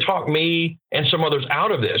to talk me and some others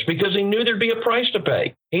out of this because he knew there'd be a price to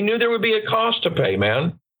pay. He knew there would be a cost to pay,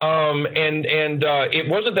 man. And it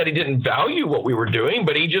wasn't that he didn't value what we were doing,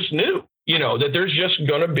 but he just knew, that there's just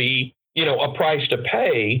going to be, a price to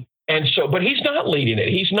pay. And so, but he's not leading it.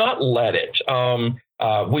 He's not led it.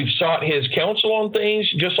 We've sought his counsel on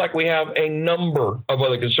things, just like we have a number of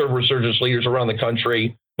other conservative resurgence leaders around the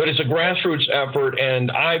country. But it's a grassroots effort, and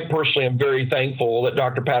I personally am very thankful that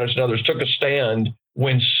Dr. Patterson and others took a stand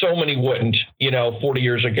when so many wouldn't, 40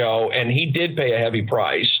 years ago, and he did pay a heavy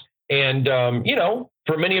price. And,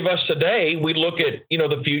 for many of us today, we look at,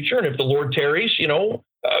 the future, and if the Lord tarries,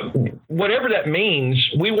 whatever that means,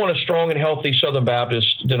 we want a strong and healthy Southern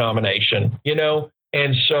Baptist denomination,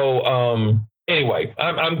 And so, anyway,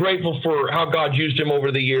 I'm grateful for how God used him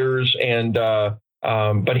over the years, and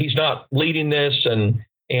but he's not leading this, and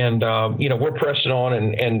we're pressing on.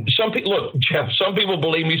 And some people, look, Jeff, some people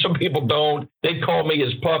believe me, some people don't. They call me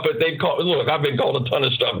his puppet. Look, I've been called a ton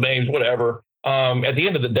of stuff, names, whatever. At the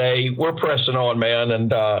end of the day, we're pressing on, man.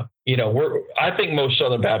 And, I think most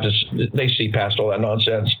Southern Baptists, they see past all that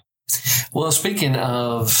nonsense. Well, speaking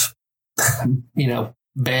of,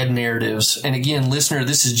 bad narratives, and again, listener,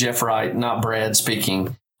 this is Jeff Wright, not Brad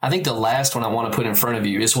speaking. I think the last one I want to put in front of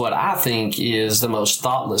you is what I think is the most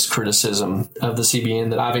thoughtless criticism of the CBN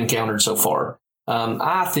that I've encountered so far.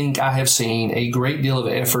 I think I have seen a great deal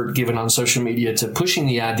of effort given on social media to pushing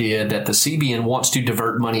the idea that the CBN wants to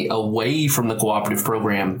divert money away from the cooperative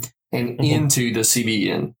program and into the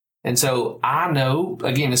CBN. And so I know,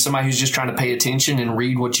 again, as somebody who's just trying to pay attention and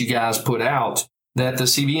read what you guys put out, that the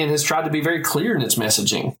CBN has tried to be very clear in its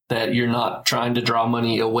messaging that you're not trying to draw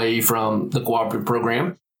money away from the cooperative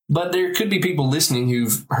program. But there could be people listening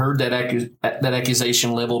who've heard that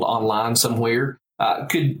accusation leveled online somewhere.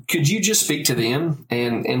 Could you just speak to them,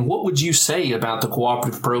 and what would you say about the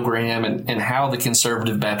cooperative program and how the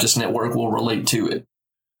Conservative Baptist Network will relate to it?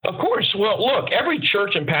 Of course. Well, look, every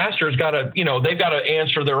church and pastor has got to, they've got to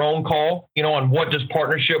answer their own call, on what does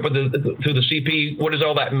partnership with through the CP, what does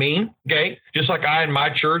all that mean? Okay. Just like I and my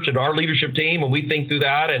church and our leadership team, and we think through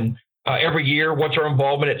that, and every year, what's our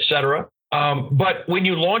involvement, et cetera. But when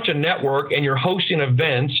you launch a network and you're hosting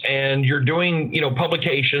events and you're doing,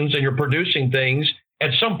 publications and you're producing things, at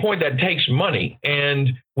some point that takes money.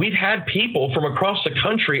 And we've had people from across the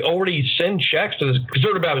country already send checks to the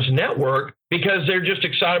Conservative Baptist Network because they're just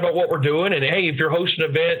excited about what we're doing. And hey, if you're hosting an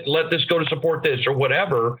event, let this go to support this or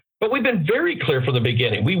whatever. But we've been very clear from the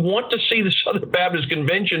beginning. We want to see the Southern Baptist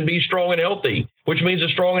Convention be strong and healthy, which means a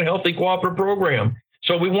strong and healthy cooperative program.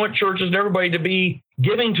 So we want churches and everybody to be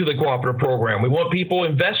giving to the cooperative program. We want people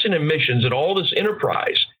investing in missions and all this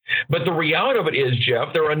enterprise. But the reality of it is,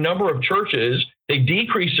 Jeff, there are a number of churches, they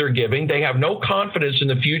decrease their giving. They have no confidence in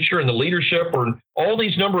the future and the leadership or all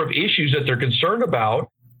these number of issues that they're concerned about.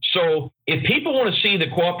 So if people want to see the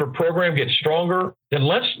cooperative program get stronger, then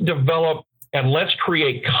let's develop and let's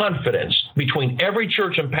create confidence between every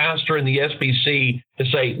church and pastor in the SBC to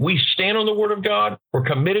say, we stand on the Word of God. We're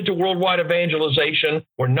committed to worldwide evangelization.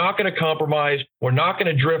 We're not going to compromise. We're not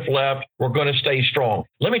going to drift left. We're going to stay strong.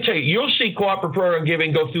 Let me tell you, you'll see cooperative program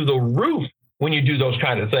giving go through the roof when you do those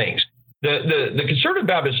kind of things. The Conservative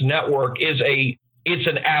Baptist Network it's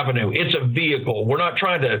an avenue. It's a vehicle. We're not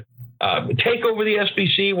trying to take over the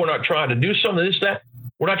SBC. We're not trying to do some of this, that.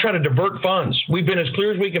 We're not trying to divert funds. We've been as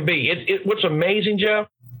clear as we can be. What's amazing, Jeff,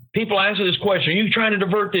 people answer this question, are you trying to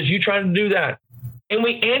divert this? Are you trying to do that? And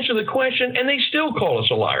we answer the question and they still call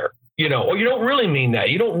us a liar, or you don't really mean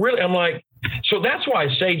that. You don't really. I'm like, so that's why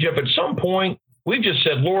I say, Jeff, at some point, we've just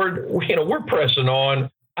said, Lord, we're pressing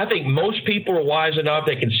on. I think most people are wise enough.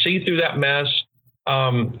 They can see through that mess.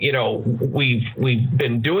 We've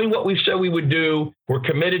been doing what we said we would do. We're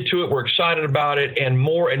committed to it. We're excited about it. And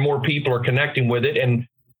more people are connecting with it. And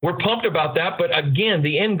we're pumped about that. But again,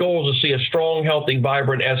 the end goal is to see a strong, healthy,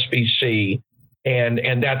 vibrant SBC.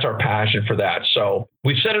 And that's our passion for that. So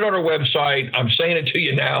we've said it on our website. I'm saying it to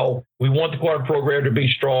you now. We want the choir program to be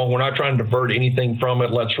strong. We're not trying to divert anything from it.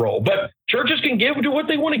 Let's roll. But churches can do what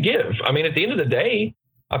they want to give. I mean, at the end of the day,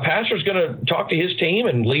 a pastor's going to talk to his team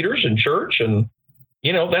and leaders in church, and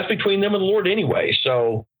that's between them and the Lord anyway.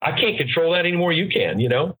 So I can't control that anymore. You can,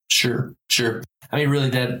 Sure. I mean, really,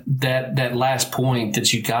 that last point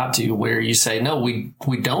that you got to where you say, no, we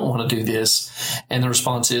don't want to do this. And the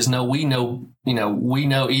response is, no, we know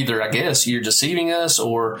either, I guess, you're deceiving us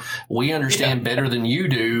or we understand better than you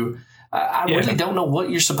do. I really don't know what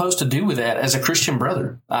you're supposed to do with that as a Christian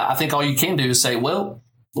brother. I think all you can do is say, well,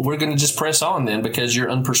 we're going to just press on then because you're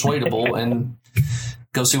unpersuadable and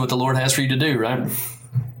go see what the Lord has for you to do, right?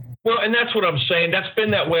 Well, and that's what I'm saying. That's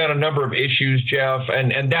been that way on a number of issues, Jeff.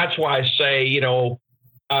 And that's why I say,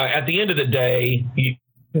 at the end of the day,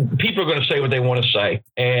 people are going to say what they want to say.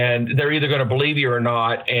 And they're either going to believe you or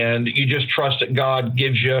not. And you just trust that God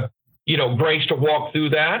gives you, grace to walk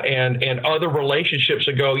through that and other relationships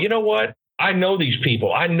that go, you know what? I know these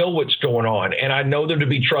people. I know what's going on. And I know them to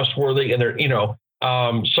be trustworthy. And they're,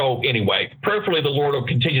 so anyway, prayerfully, the Lord will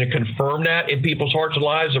continue to confirm that in people's hearts and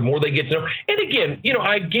lives the more they get to know. And again,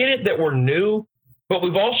 I get it that we're new, but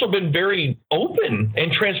we've also been very open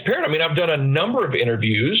and transparent. I mean, I've done a number of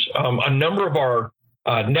interviews. A number of our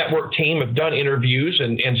network team have done interviews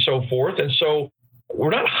and so forth. And so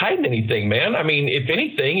we're not hiding anything, man. I mean, if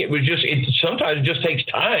anything, sometimes it just takes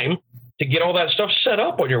time to get all that stuff set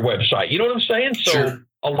up on your website. You know what I'm saying? So. Sure.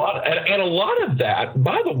 A lot of that,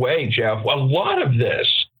 by the way, Jeff, a lot of this,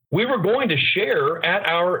 we were going to share at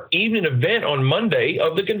our evening event on Monday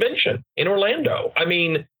of the convention in Orlando. I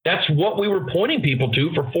mean, that's what we were pointing people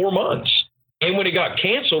to for 4 months. And when it got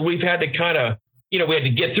canceled, we've had to kind of, we had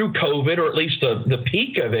to get through COVID or at least the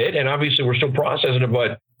peak of it. And obviously we're still processing it,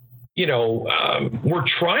 but we're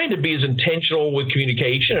trying to be as intentional with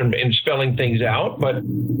communication and spelling things out. But,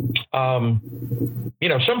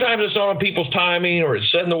 sometimes it's not on people's timing or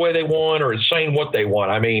it's said in the way they want or it's saying what they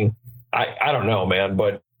want. I mean, I don't know, man.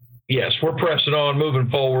 But, yes, we're pressing on, moving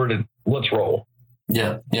forward, and let's roll.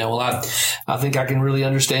 Yeah. Well, I think I can really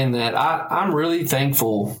understand that. I'm really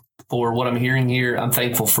thankful for what I'm hearing here. I'm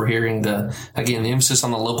thankful for hearing the emphasis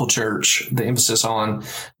on the local church, the emphasis on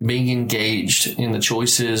being engaged in the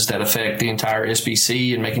choices that affect the entire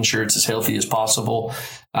SBC and making sure it's as healthy as possible.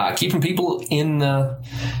 Keeping people in the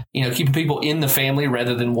family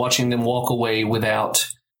rather than watching them walk away without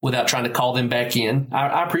without trying to call them back in.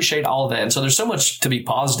 I appreciate all of that. And so there's so much to be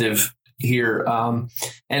positive here.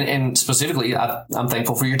 And specifically, I'm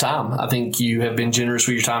thankful for your time. I think you have been generous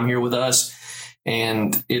with your time here with us.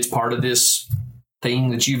 And it's part of this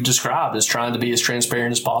thing that you've described as trying to be as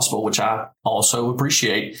transparent as possible, which I also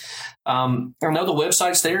appreciate. I know the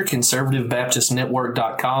website's there,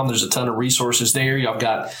 conservativebaptistnetwork.com. There's a ton of resources there. Y'all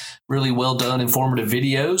got really well done, informative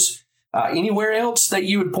videos. Anywhere else that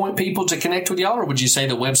you would point people to connect with y'all, or would you say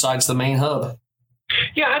the website's the main hub?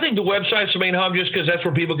 Yeah, I think the website's the main hub just because that's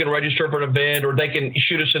where people can register for an event, or they can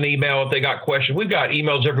shoot us an email if they got questions. We've got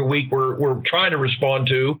emails every week we're trying to respond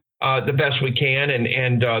to the best we can.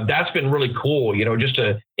 And that's been really cool, just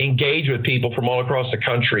to engage with people from all across the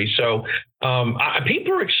country. So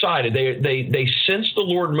people are excited. They sense the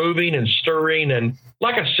Lord moving and stirring. And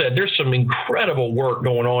like I said, there's some incredible work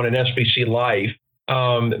going on in SBC life.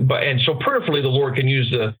 And so prayerfully, the Lord can use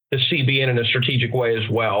the CBN in a strategic way as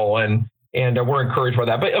well. And we're encouraged by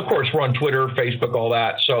that. But of course, we're on Twitter, Facebook, all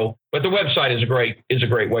that. So, but the website is a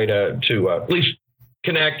great way to at least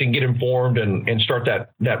connect and get informed and start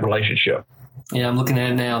that relationship. Yeah, I'm looking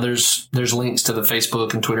at it now. There's links to the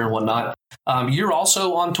Facebook and Twitter and whatnot. You're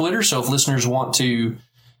also on Twitter, so if listeners want to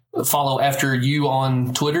follow after you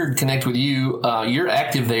on Twitter and connect with you, you're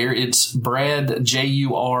active there. It's Brad,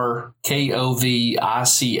 Jurkovich,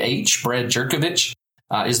 Brad Jurkovich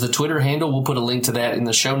is the Twitter handle. We'll put a link to that in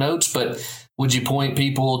the show notes. But would you point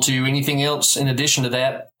people to anything else in addition to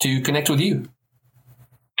that to connect with you?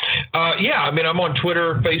 I'm on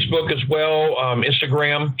Twitter, Facebook as well,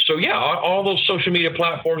 Instagram. So all those social media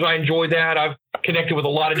platforms, I enjoy that. I've connected with a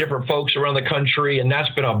lot of different folks around the country, and that's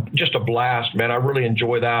been just a blast, man. I really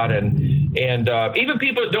enjoy that. And even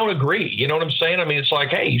people that don't agree, you know what I'm saying? I mean, it's like,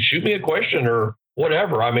 hey, shoot me a question or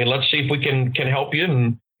whatever. I mean, let's see if we can help you.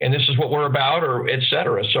 And this is what we're about, or et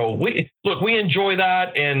cetera. So we enjoy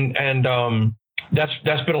that. And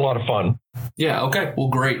that's been a lot of fun. Yeah. Okay. Well,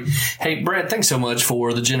 great. Hey, Brad, thanks so much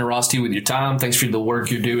for the generosity with your time. Thanks for the work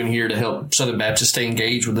you're doing here to help Southern Baptists stay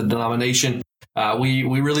engaged with the denomination. We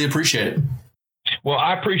really appreciate it. Well,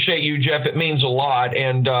 I appreciate you, Jeff. It means a lot.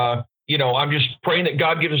 And, I'm just praying that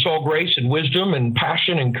God gives us all grace and wisdom and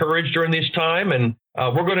passion and courage during this time. And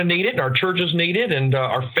we're going to need it, and our churches need it, and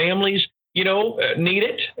our families, need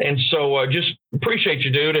it. And so just appreciate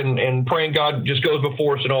you, dude, and praying God just goes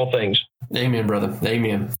before us in all things. Amen, brother.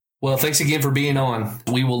 Amen. Well, thanks again for being on.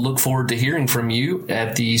 We will look forward to hearing from you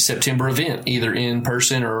at the September event, either in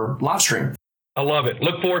person or live stream. I love it.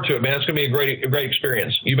 Look forward to it, man. It's going to be a great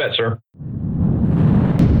experience. You bet, sir.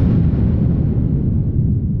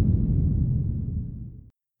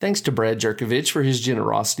 Thanks to Brad Jurkovich for his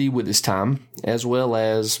generosity with his time, as well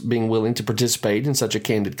as being willing to participate in such a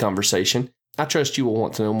candid conversation. I trust you will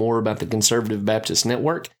want to know more about the Conservative Baptist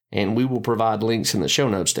Network, and we will provide links in the show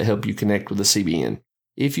notes to help you connect with the CBN.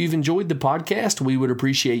 If you've enjoyed the podcast, we would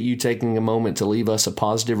appreciate you taking a moment to leave us a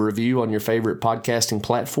positive review on your favorite podcasting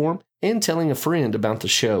platform and telling a friend about the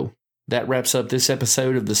show. That wraps up this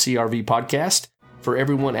episode of the CRV podcast. For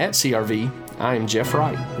everyone at CRV, I am Jeff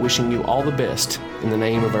Wright, wishing you all the best in the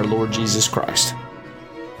name of our Lord Jesus Christ.